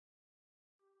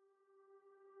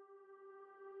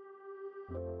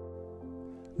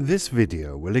This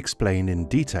video will explain in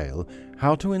detail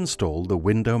how to install the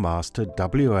WindowMaster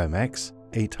WMX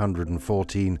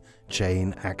 814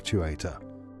 chain actuator.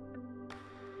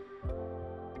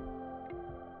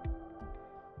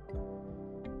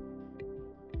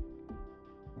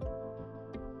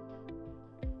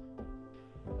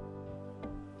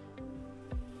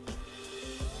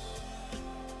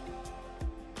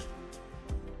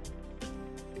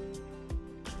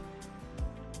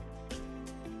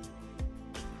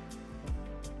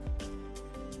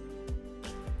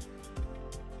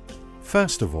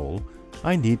 First of all,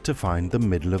 I need to find the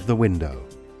middle of the window.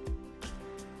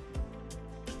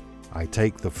 I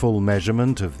take the full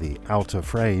measurement of the outer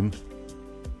frame.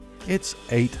 It's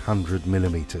 800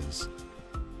 millimeters.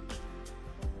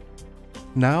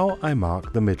 Now I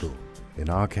mark the middle. In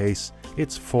our case,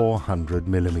 it's 400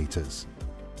 millimeters.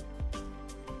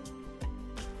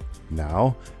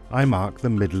 Now I mark the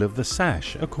middle of the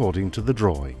sash according to the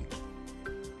drawing.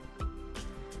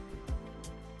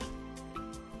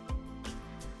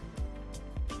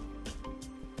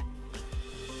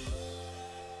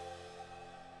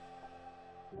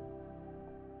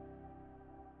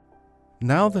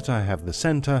 Now that I have the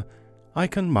center, I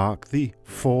can mark the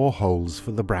 4 holes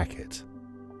for the bracket.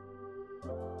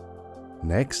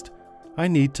 Next, I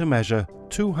need to measure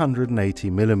 280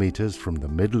 millimeters from the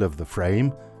middle of the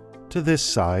frame to this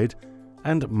side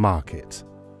and mark it.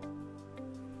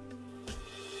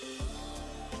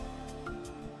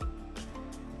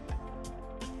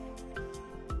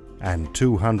 And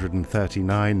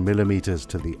 239 millimeters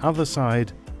to the other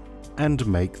side and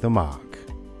make the mark.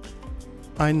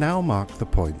 I now mark the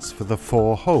points for the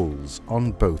 4 holes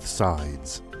on both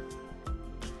sides.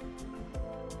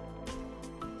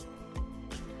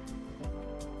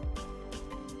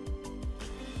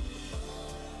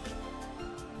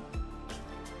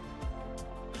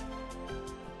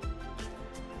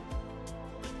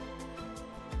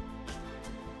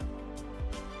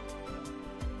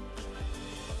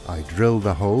 I drill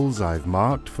the holes I've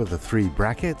marked for the 3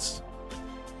 brackets.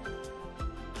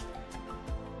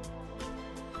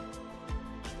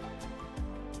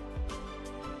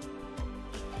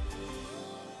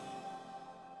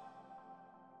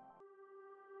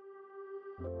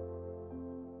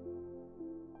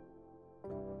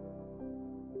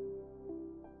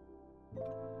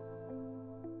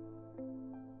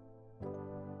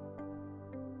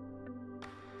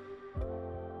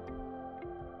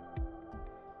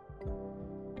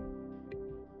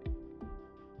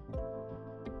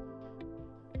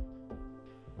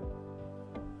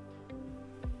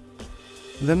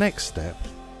 The next step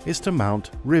is to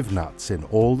mount riv nuts in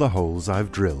all the holes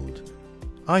I've drilled.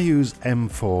 I use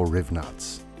M4 riv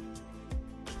nuts.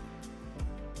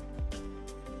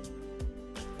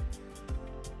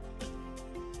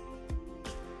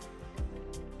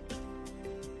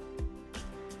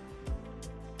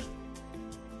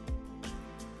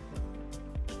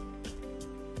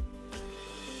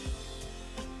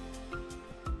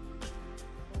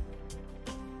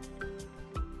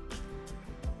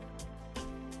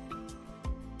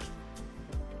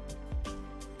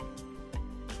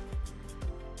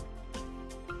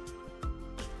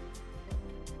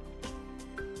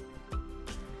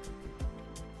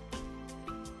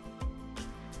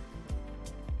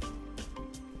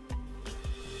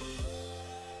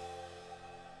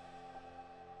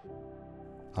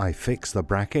 I fix the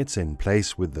brackets in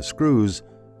place with the screws.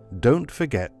 Don't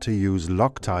forget to use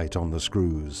Loctite on the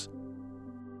screws.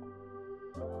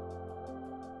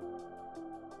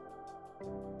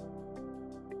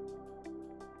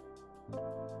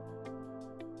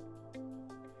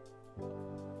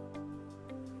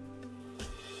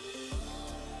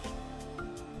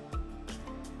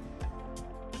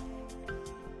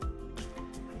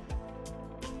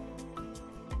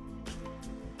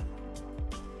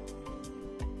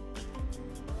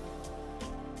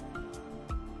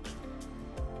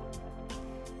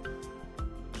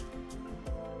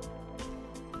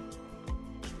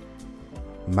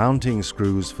 Mounting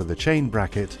screws for the chain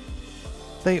bracket,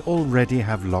 they already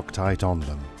have Loctite on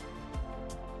them.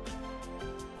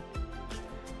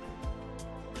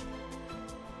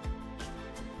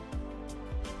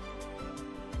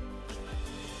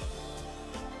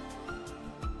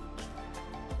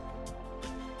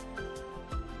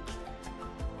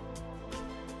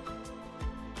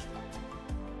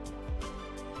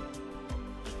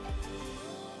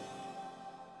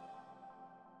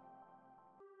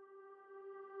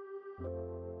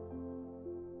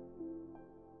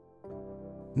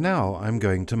 Now I'm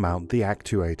going to mount the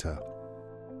actuator.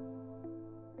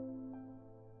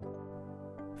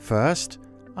 First,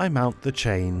 I mount the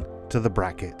chain to the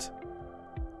bracket.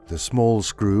 The small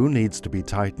screw needs to be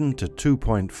tightened to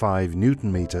 2.5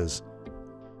 Newton meters.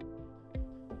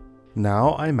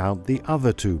 Now I mount the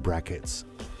other two brackets.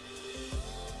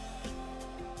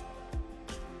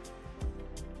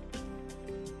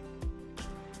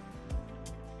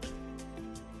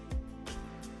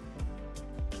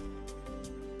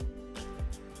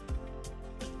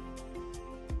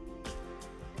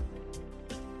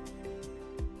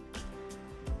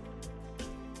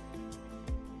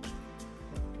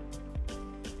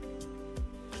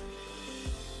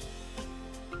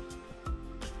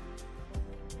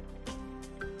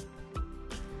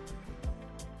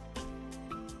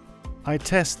 I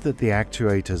test that the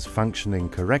actuator is functioning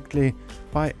correctly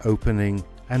by opening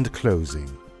and closing.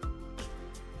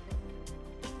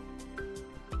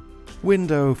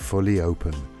 Window fully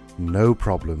open, no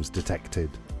problems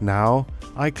detected. Now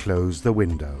I close the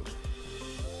window.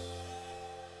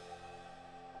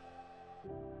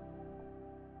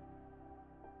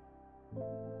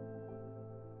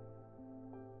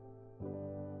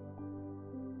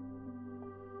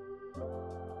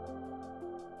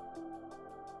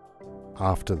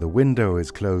 After the window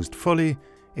is closed fully,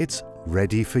 it's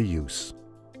ready for use.